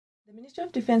The Ministry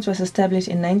of Defence was established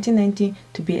in 1990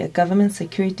 to be a government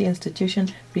security institution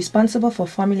responsible for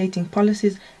formulating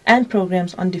policies and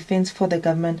programs on defence for the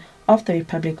government of the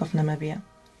Republic of Namibia.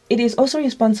 It is also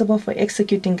responsible for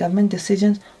executing government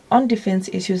decisions on defence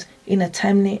issues in a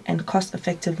timely and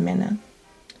cost-effective manner.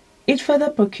 It further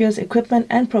procures equipment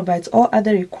and provides all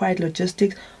other required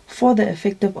logistics for the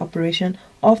effective operation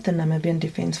of the Namibian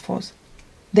Defence Force.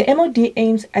 The MOD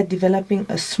aims at developing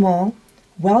a small,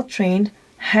 well-trained,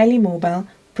 highly mobile,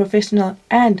 professional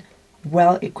and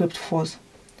well-equipped force,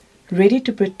 ready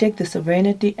to protect the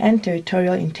sovereignty and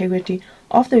territorial integrity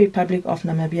of the Republic of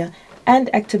Namibia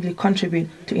and actively contribute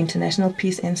to international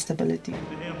peace and stability.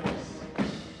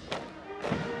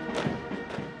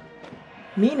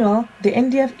 Meanwhile, the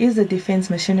NDF is the defense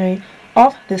machinery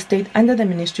of the state under the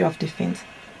Ministry of Defence.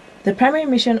 The primary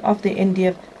mission of the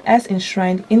NDF, as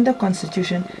enshrined in the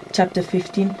Constitution, Chapter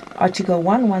 15, Article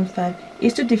 115,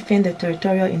 is to defend the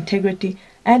territorial integrity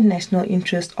and national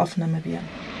interest of Namibia.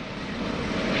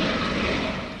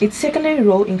 Its secondary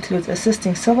role includes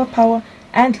assisting civil power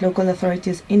and local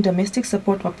authorities in domestic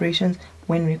support operations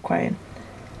when required,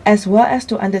 as well as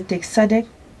to undertake SADC,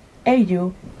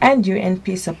 AU, and UN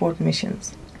peace support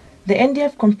missions. The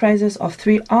NDF comprises of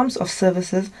three arms of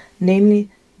services, namely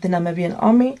the Namibian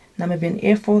Army, Namibian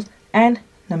Air Force, and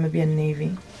Namibian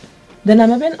Navy. The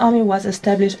Namibian Army was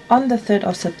established on the 3rd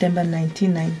of September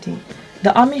 1990.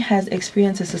 The Army has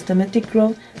experienced a systematic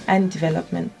growth and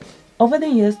development. Over the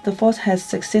years, the force has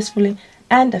successfully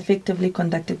and effectively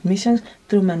conducted missions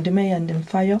through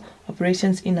Mandume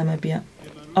operations in Namibia,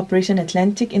 Operation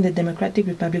Atlantic in the Democratic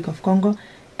Republic of Congo,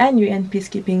 and UN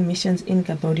peacekeeping missions in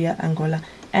Cambodia, Angola,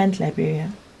 and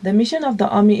Liberia. The mission of the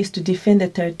Army is to defend the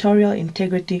territorial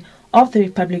integrity of the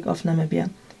Republic of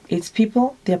Namibia, its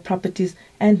people, their properties,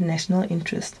 and national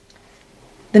interest.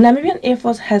 The Namibian Air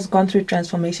Force has gone through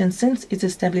transformation since its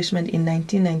establishment in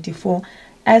 1994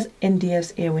 as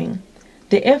NDF's Air Wing.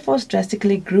 The Air Force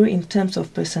drastically grew in terms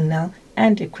of personnel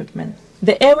and equipment.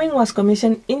 The Air Wing was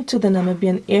commissioned into the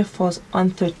Namibian Air Force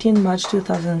on 13 March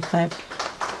 2005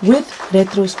 with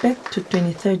retrospect to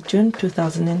 23 June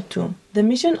 2002. The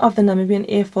mission of the Namibian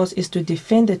Air Force is to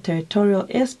defend the territorial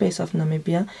airspace of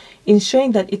Namibia,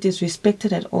 ensuring that it is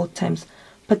respected at all times,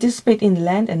 participate in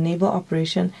land and naval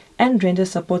operations, and render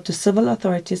support to civil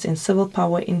authorities and civil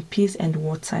power in peace and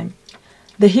wartime.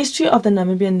 The history of the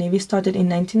Namibian Navy started in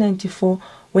 1994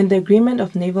 when the Agreement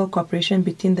of Naval Cooperation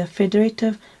between the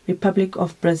Federative Republic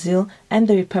of Brazil and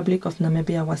the Republic of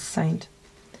Namibia was signed.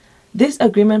 This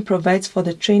agreement provides for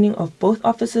the training of both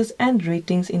officers and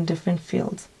ratings in different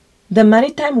fields. The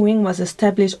Maritime Wing was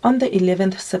established on the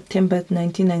 11th September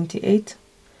 1998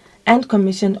 and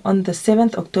commissioned on the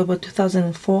 7th October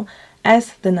 2004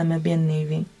 as the Namibian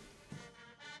Navy.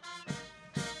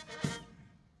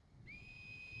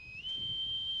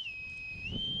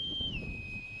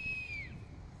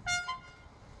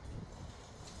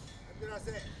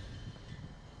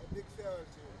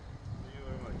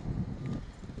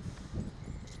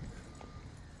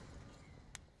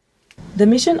 The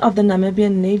mission of the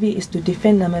Namibian Navy is to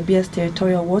defend Namibia's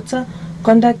territorial water,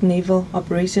 conduct naval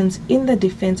operations in the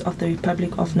defense of the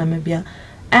Republic of Namibia,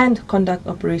 and conduct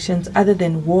operations other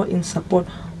than war in support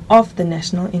of the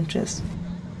national interest.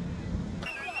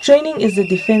 Training is the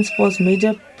Defense Force's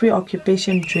major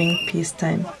preoccupation during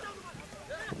peacetime.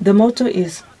 The motto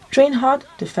is, "Train hard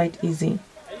to fight easy."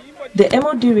 The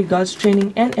MOD regards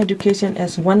training and education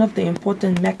as one of the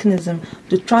important mechanisms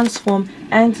to transform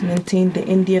and maintain the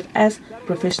NDF as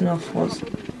professional force.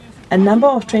 A number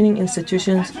of training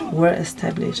institutions were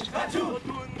established.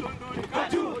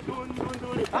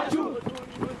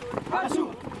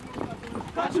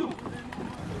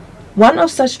 One of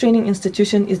such training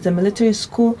institutions is the military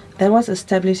school that was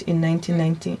established in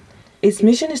 1990. Its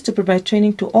mission is to provide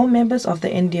training to all members of the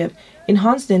NDF,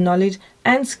 enhance their knowledge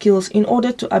and skills in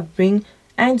order to upbring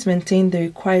and maintain the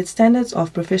required standards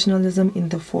of professionalism in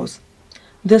the force.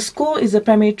 The school is the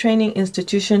primary training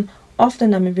institution of the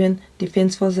Namibian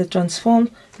Defence Force that transforms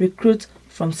recruits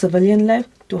from civilian life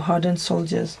to hardened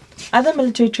soldiers. Other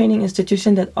military training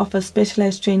institutions that offer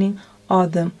specialized training are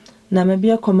the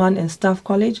Namibia Command and Staff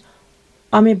College,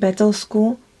 Army Battle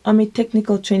School, Army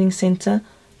Technical Training Center,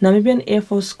 Namibian Air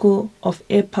Force School of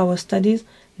Air Power Studies,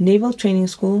 Naval Training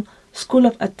School, School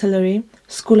of Artillery,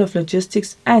 School of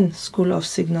Logistics, and School of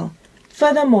Signal.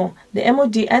 Furthermore, the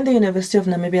MOD and the University of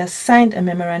Namibia signed a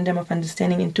Memorandum of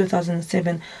Understanding in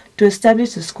 2007 to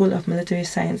establish the School of Military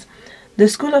Science. The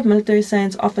School of Military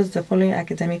Science offers the following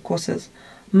academic courses: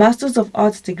 Masters of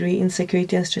Arts degree in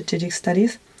Security and Strategic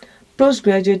Studies,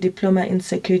 Postgraduate Diploma in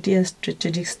Security and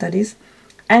Strategic Studies,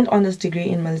 and honours degree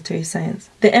in military science.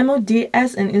 The MOD,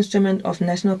 as an instrument of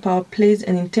national power, plays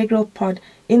an integral part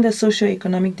in the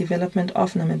socio-economic development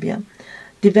of Namibia.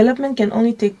 Development can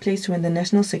only take place when the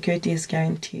national security is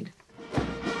guaranteed.